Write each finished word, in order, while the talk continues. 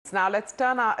Now let's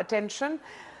turn our attention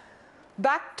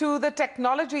back to the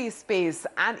technology space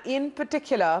and in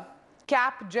particular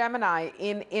Capgemini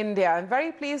in India. I'm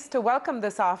very pleased to welcome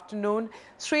this afternoon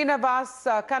Srinivas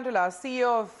Kandula,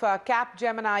 CEO of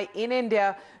Capgemini in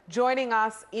India, joining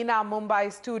us in our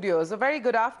Mumbai studios. A very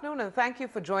good afternoon and thank you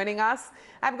for joining us.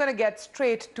 I'm going to get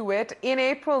straight to it. In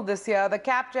April this year, the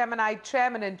Capgemini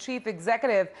Chairman and Chief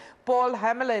Executive Paul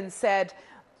Hermelin said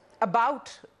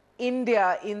about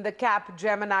India in the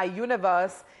Capgemini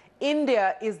universe,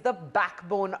 India is the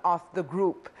backbone of the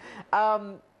group.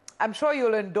 I'm sure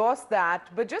you'll endorse that,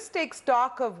 but just take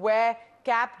stock of where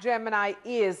Capgemini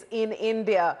is in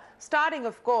India, starting,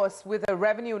 of course, with a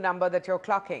revenue number that you're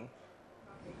clocking.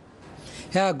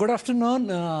 Yeah, good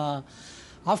afternoon.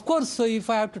 Of course, if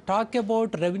I have to talk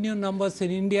about revenue numbers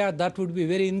in India, that would be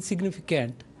very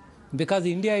insignificant because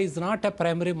India is not a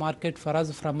primary market for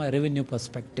us from a revenue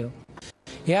perspective.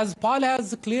 As Paul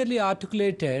has clearly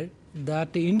articulated,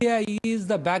 that India is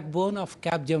the backbone of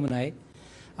Capgemini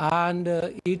and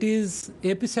it is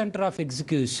epicenter of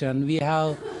execution. We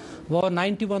have over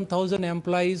 91,000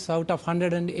 employees out of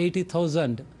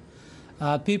 180,000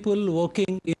 people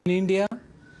working in India,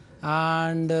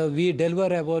 and we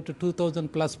deliver about 2,000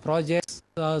 plus projects,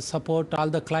 support all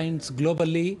the clients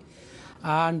globally,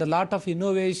 and a lot of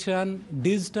innovation,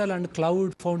 digital and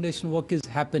cloud foundation work is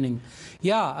happening.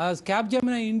 Yeah, as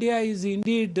Capgemini India is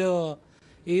indeed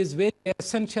is very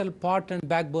essential part and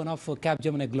backbone of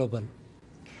Capgemini Global.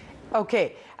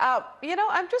 Okay.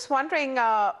 I'm just wondering,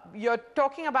 you're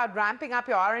talking about ramping up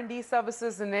your R&D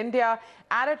services in India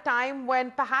at a time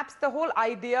when perhaps the whole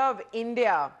idea of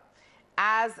India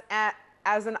as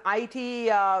an IT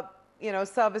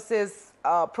services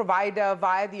provider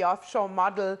via the offshore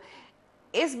model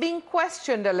is being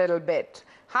questioned a little bit.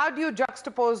 How do you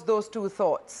juxtapose those two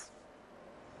thoughts?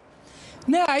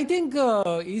 No, I think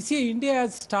you see, India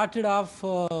has started off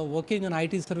working on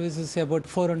IT services about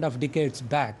 4.5 decades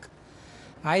back.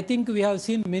 I think we have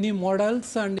seen many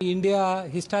models, and India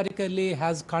historically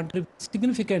has contributed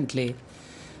significantly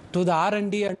to the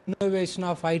R&D and innovation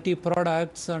of IT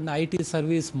products and IT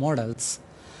service models.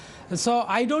 So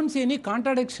I don't see any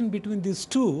contradiction between these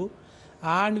two.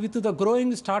 And with the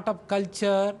growing startup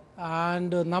culture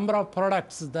and number of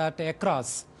products that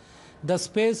across the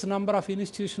space, number of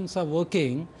institutions are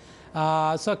working.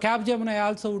 So Capgemini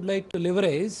also would like to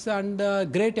leverage, and a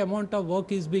great amount of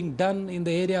work is being done in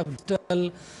the area of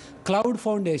digital cloud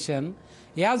foundation,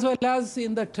 as well as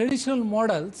in the traditional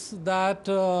models that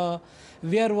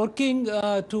we are working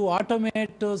to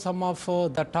automate some of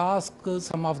the tasks,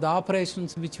 some of the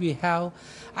operations which we have.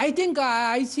 I think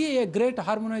I see a great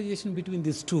harmonization between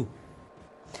these two.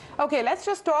 Okay, let's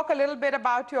just talk a little bit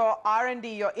about your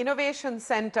R&D, your innovation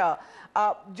center.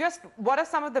 Just what are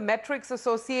some of the metrics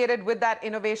associated with that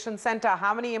innovation center?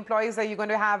 How many employees are you going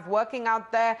to have working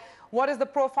out there? What is the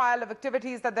profile of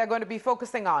activities that they're going to be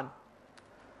focusing on?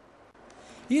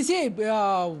 You see,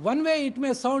 one way it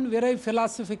may sound very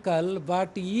philosophical,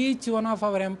 but each one of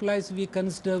our employees we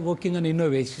consider working on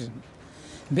innovation,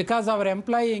 because our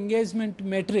employee engagement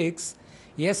metrics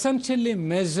essentially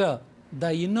measure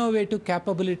the innovative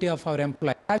capability of our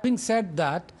employees. Having said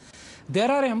that, there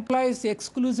are employees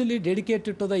exclusively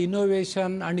dedicated to the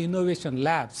innovation and innovation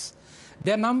labs.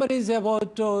 Their number is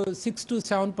about 6 to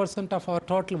 7% of our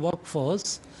total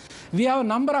workforce. We have a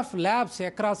number of labs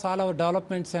across all our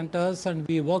development centers, and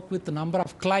we work with a number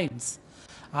of clients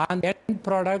on end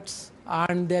products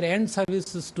and their end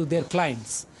services to their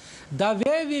clients. The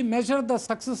way we measure the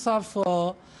success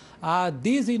of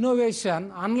these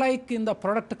innovation, unlike in the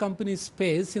product company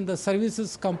space, in the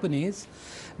services companies,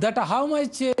 that how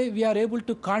much we are able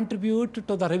to contribute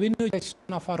to the revenue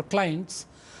of our clients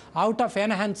out of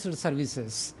enhanced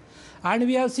services. And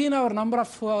we have seen our number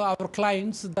of our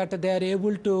clients that they are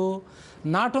able to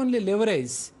not only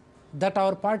leverage that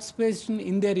our participation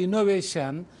in their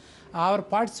innovation, our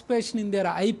participation in their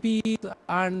IP,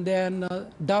 and then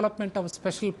development of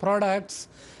special products,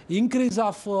 increase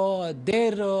of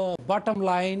their bottom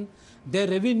line, their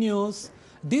revenues.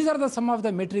 These are some of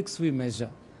the metrics we measure.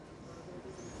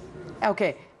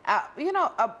 Okay.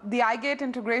 The iGate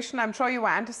integration, I'm sure you were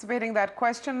anticipating that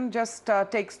question. Just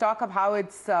take stock of how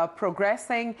it's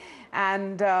progressing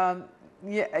and,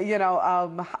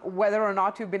 whether or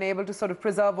not you've been able to sort of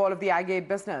preserve all of the iGate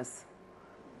business.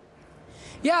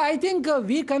 Yeah, I think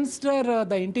we consider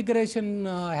the integration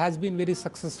has been very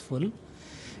successful.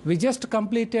 We just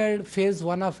completed phase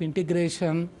 1 of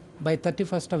integration by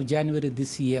 31st of January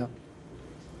this year.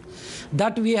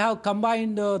 That we have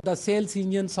combined the sales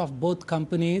engines of both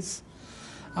companies.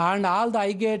 And all the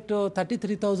I get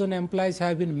 33,000 employees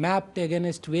have been mapped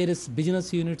against various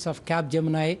business units of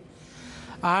Capgemini.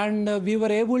 And we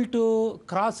were able to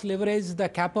cross leverage the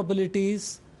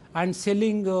capabilities and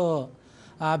selling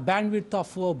bandwidth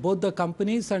of both the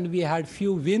companies, and we had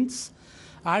few wins.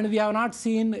 And we have not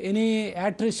seen any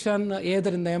attrition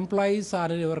either in the employees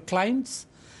or our clients.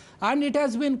 And it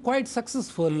has been quite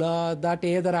successful that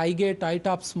either I get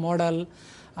ITOPS model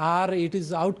or it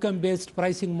is outcome-based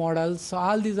pricing models. So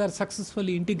all these are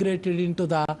successfully integrated into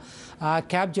the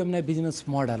Capgemini business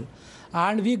model.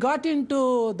 And we got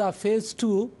into the phase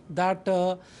 2 that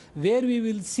where we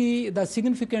will see the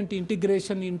significant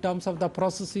integration in terms of the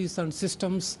processes and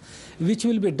systems, which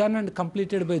will be done and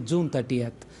completed by June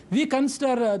 30th. We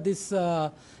consider this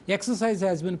exercise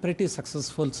has been pretty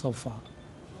successful so far.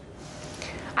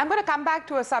 I'm going to come back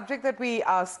to a subject that we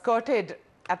skirted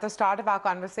at the start of our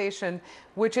conversation,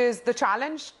 which is the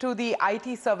challenge to the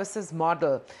IT services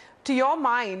model. To your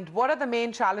mind, what are the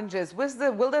main challenges?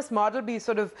 Will this model be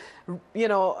sort of,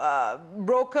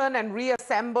 broken and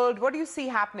reassembled? What do you see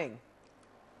happening?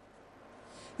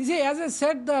 You see, as I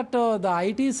said that the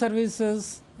IT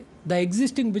services, the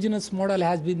existing business model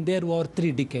has been there over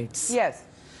 3 decades. Yes.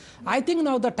 I think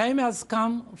now the time has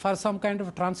come for some kind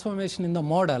of transformation in the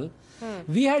model.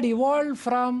 We had evolved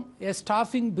from a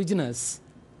staffing business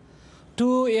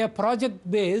to a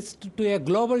project-based, to a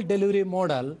global delivery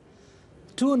model,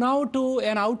 to now to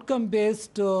an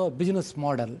outcome-based business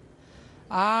model.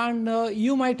 And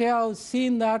you might have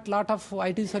seen that a lot of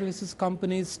IT services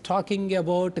companies talking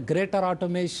about greater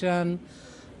automation,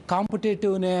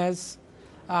 competitiveness,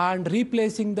 and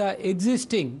replacing the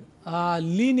existing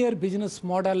linear business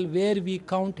model where we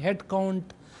count head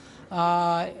count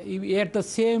at the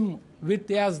same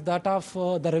width as that of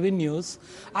the revenues.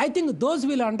 I think those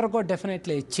will undergo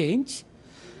definitely a change.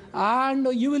 And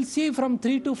you will see from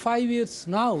 3 to 5 years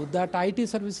now that IT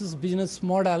services business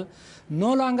model,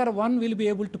 no longer one will be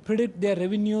able to predict their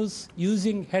revenues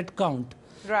using headcount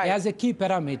as a key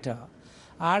parameter.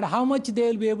 And how much they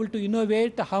will be able to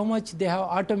innovate, how much they have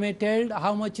automated,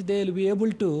 how much they will be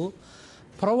able to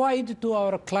provide to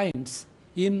our clients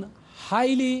in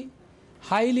highly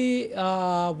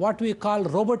what we call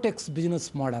robotics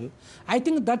business model. I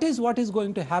think that is what is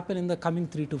going to happen in the coming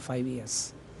 3 to 5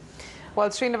 years. Well,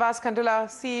 Srinivas Kandula,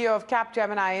 CEO of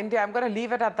Capgemini India, I'm going to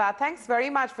leave it at that. Thanks very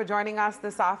much for joining us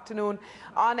this afternoon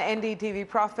on NDTV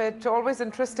Profit. Always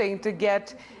interesting to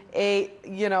get a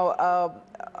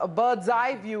bird's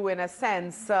eye view, in a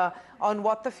sense, on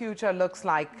what the future looks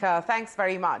like. Thanks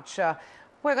very much.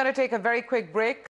 We're going to take a very quick break.